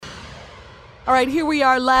All right, here we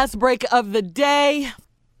are, last break of the day.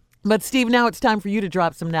 But, Steve, now it's time for you to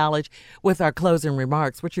drop some knowledge with our closing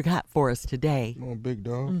remarks. What you got for us today? Come on, big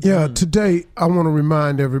dog. Mm-hmm. Yeah, today I want to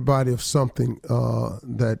remind everybody of something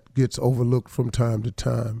that gets overlooked from time to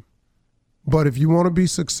time. But if you want to be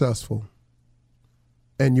successful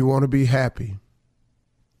and you want to be happy,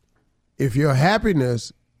 if your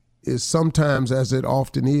happiness is sometimes, as it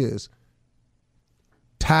often is,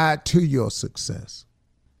 tied to your success,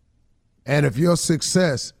 and if your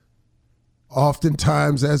success,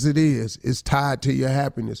 oftentimes as it is tied to your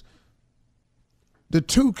happiness, the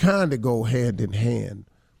two kind of go hand in hand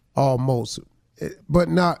almost. But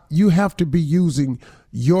now you have to be using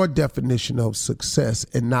your definition of success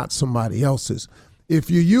and not somebody else's.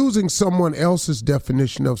 If you're using someone else's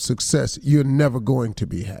definition of success, you're never going to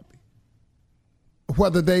be happy.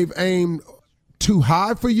 Whether they've aimed too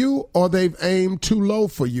high for you or they've aimed too low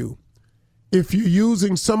for you. If you're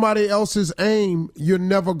using somebody else's aim, you're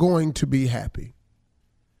never going to be happy.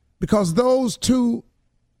 Because those two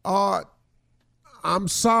are, I'm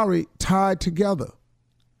sorry, tied together.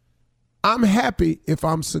 I'm happy if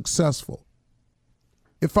I'm successful.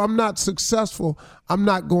 If I'm not successful, I'm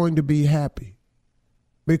not going to be happy.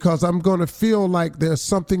 Because I'm going to feel like there's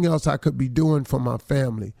something else I could be doing for my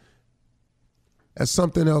family. There's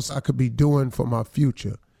something else I could be doing for my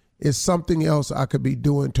future. It's something else I could be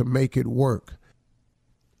doing to make it work.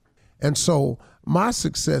 And so my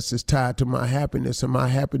success is tied to my happiness, and my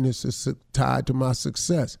happiness is tied to my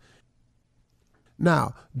success.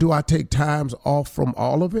 Now, do I take times off from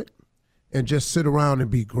all of it and just sit around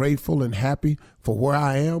and be grateful and happy for where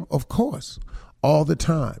I am? Of course, all the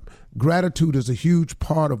time. Gratitude is a huge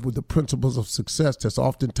part of the principles of success that's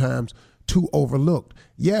oftentimes too overlooked.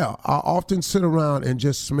 Yeah, I often sit around and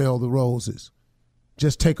just smell the roses.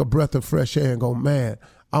 Just take a breath of fresh air and go, man,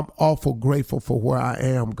 I'm awful grateful for where I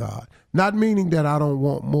am, God. Not meaning that I don't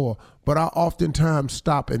want more, but I oftentimes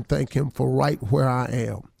stop and thank him for right where I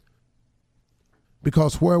am.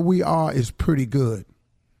 Because where we are is pretty good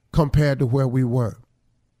compared to where we were.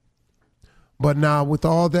 But now, with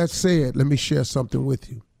all that said, let me share something with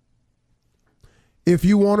you. If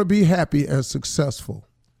you want to be happy and successful,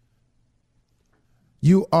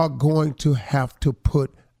 you are going to have to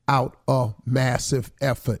put out a massive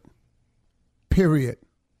effort, period.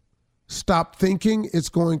 Stop thinking it's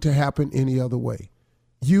going to happen any other way.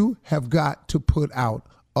 You have got to put out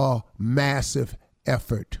a massive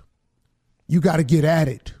effort. You got to get at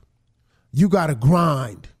it. You got to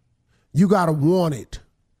grind. You got to want it.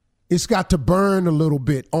 It's got to burn a little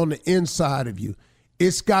bit on the inside of you.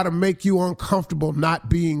 It's got to make you uncomfortable not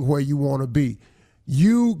being where you want to be.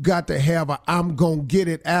 You got to have a I'm going to get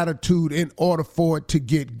it attitude in order for it to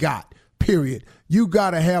get got, period. You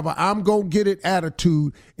got to have a I'm going to get it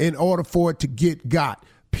attitude in order for it to get got,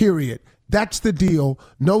 period. That's the deal.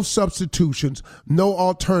 No substitutions, no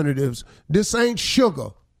alternatives. This ain't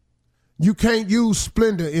sugar. You can't use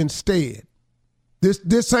Splenda instead.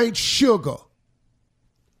 This ain't sugar.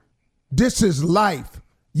 This is life.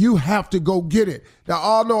 You have to go get it. There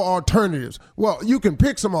are no alternatives. Well, you can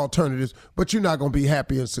pick some alternatives, but you're not going to be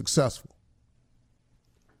happy and successful.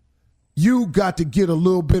 You got to get a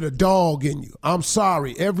little bit of dog in you. I'm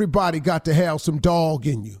sorry. Everybody got to have some dog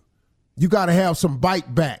in you. You got to have some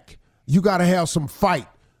bite back. You got to have some fight.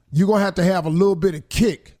 You're going to have a little bit of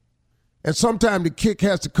kick. And sometimes the kick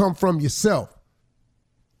has to come from yourself.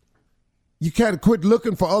 You can't quit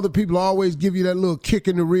looking for other people to always give you that little kick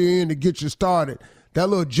in the rear end to get you started. That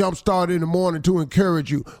little jump start in the morning to encourage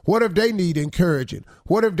you. What if they need encouraging?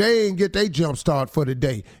 What if they ain't get their jump start for the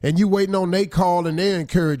day and you waiting on their call and their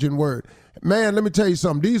encouraging word? Man, let me tell you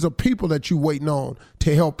something. These are people that you waiting on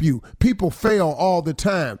to help you. People fail all the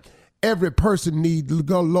time. Every person needs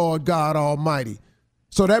Lord God Almighty.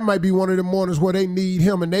 So that might be one of the mornings where they need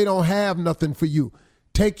him and they don't have nothing for you.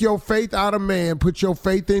 Take your faith out of man, put your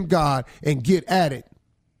faith in God, and get at it.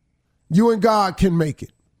 You and God can make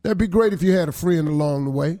it. That'd be great if you had a friend along the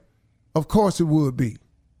way. Of course it would be.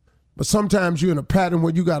 But sometimes you're in a pattern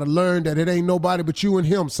where you got to learn that it ain't nobody but you and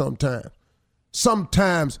him sometimes.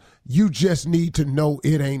 Sometimes you just need to know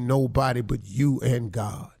it ain't nobody but you and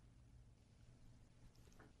God.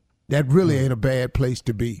 That really ain't a bad place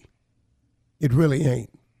to be. It really ain't.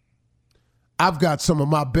 I've got some of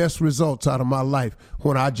my best results out of my life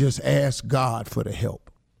when I just asked God for the help.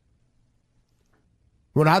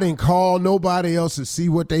 When I didn't call nobody else to see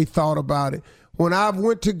what they thought about it. When I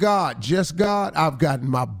went to God, just God, I've gotten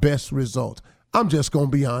my best results. I'm just going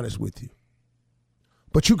to be honest with you.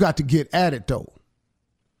 But you got to get at it, though.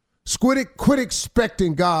 Quit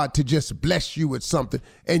expecting God to just bless you with something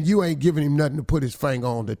and you ain't giving him nothing to put his finger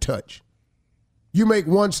on to touch. You make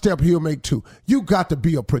one step, he'll make two. You got to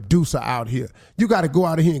be a producer out here. You got to go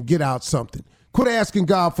out here and get out something. Quit asking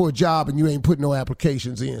God for a job and you ain't putting no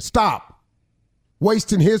applications in. Stop.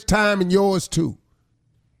 Wasting his time and yours too.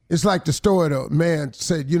 It's like the story the man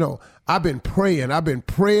said, I've been praying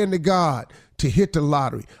to God to hit the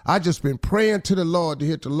lottery. I just been praying to the Lord to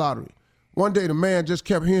hit the lottery. One day the man just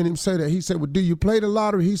kept hearing him say that. He said, well, do you play the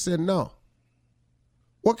lottery? He said, no.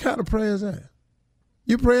 What kind of prayer is that?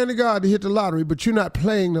 You're praying to God to hit the lottery, but you're not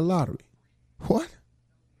playing the lottery. What?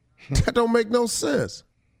 That don't make no sense.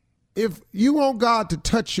 If you want God to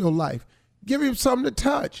touch your life, give him something to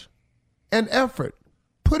touch. An effort.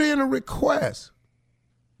 Put in a request.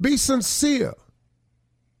 Be sincere.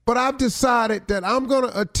 But I've decided that I'm going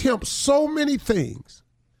to attempt so many things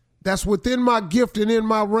that's within my gift and in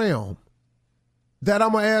my realm that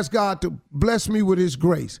I'm going to ask God to bless me with his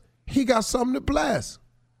grace. He got something to bless.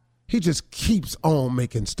 He just keeps on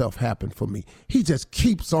making stuff happen for me. He just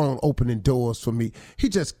keeps on opening doors for me. He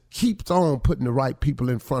just keeps on putting the right people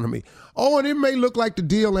in front of me. Oh, and it may look like the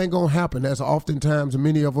deal ain't going to happen, as oftentimes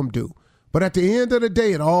many of them do. But at the end of the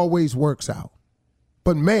day, it always works out.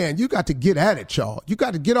 But man, you got to get at it, y'all. You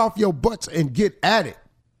got to get off your butts and get at it.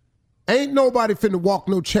 Ain't nobody finna walk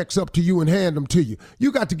no checks up to you and hand them to you.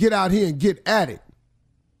 You got to get out here and get at it.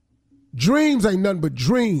 Dreams ain't nothing but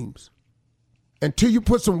dreams. Until you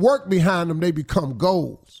put some work behind them, they become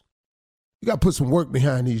goals. You got to put some work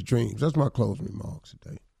behind these dreams. That's my closing remarks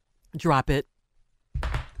today. Drop it.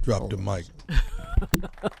 Drop the mic.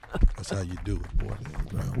 That's how you do it, boy.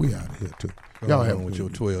 We out of here, too. Y'all have with your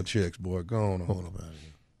 12 checks, boy. Go on. Hold on.